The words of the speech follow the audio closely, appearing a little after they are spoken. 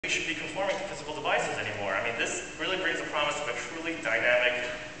we should be conforming to physical devices anymore. I mean, this really brings the promise of a truly dynamic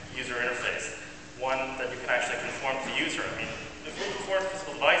user interface, one that you can actually conform to the user. I mean, if we conform to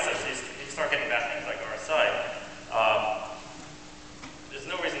physical devices, you start getting bad things like RSI. There's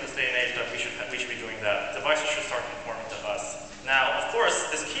no reason in this day and age that we should be doing that. Devices should start conforming to us. Now, of course,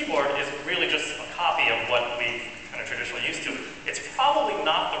 this keyboard is really just a copy of what we kind of traditionally used to. It's probably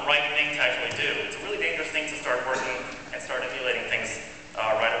not the right thing to actually do. It's a really dangerous thing to start working and start emulating things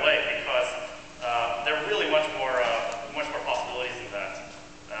right away, because there are really much more possibilities than that.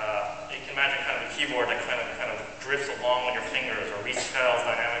 You can imagine kind of a keyboard that kind of drifts along with your fingers or rescales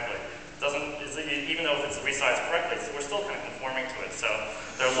dynamically. Even though it's resized correctly, so we're still kind of conforming to it. So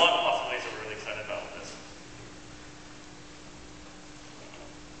there are a lot of possibilities that we're really excited about with this.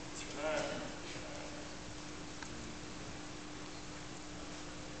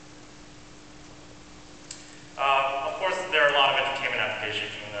 Of course, there are a lot of entertainment applications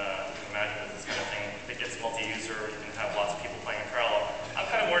you can imagine with this kind of thing. It gets multi-user. You can have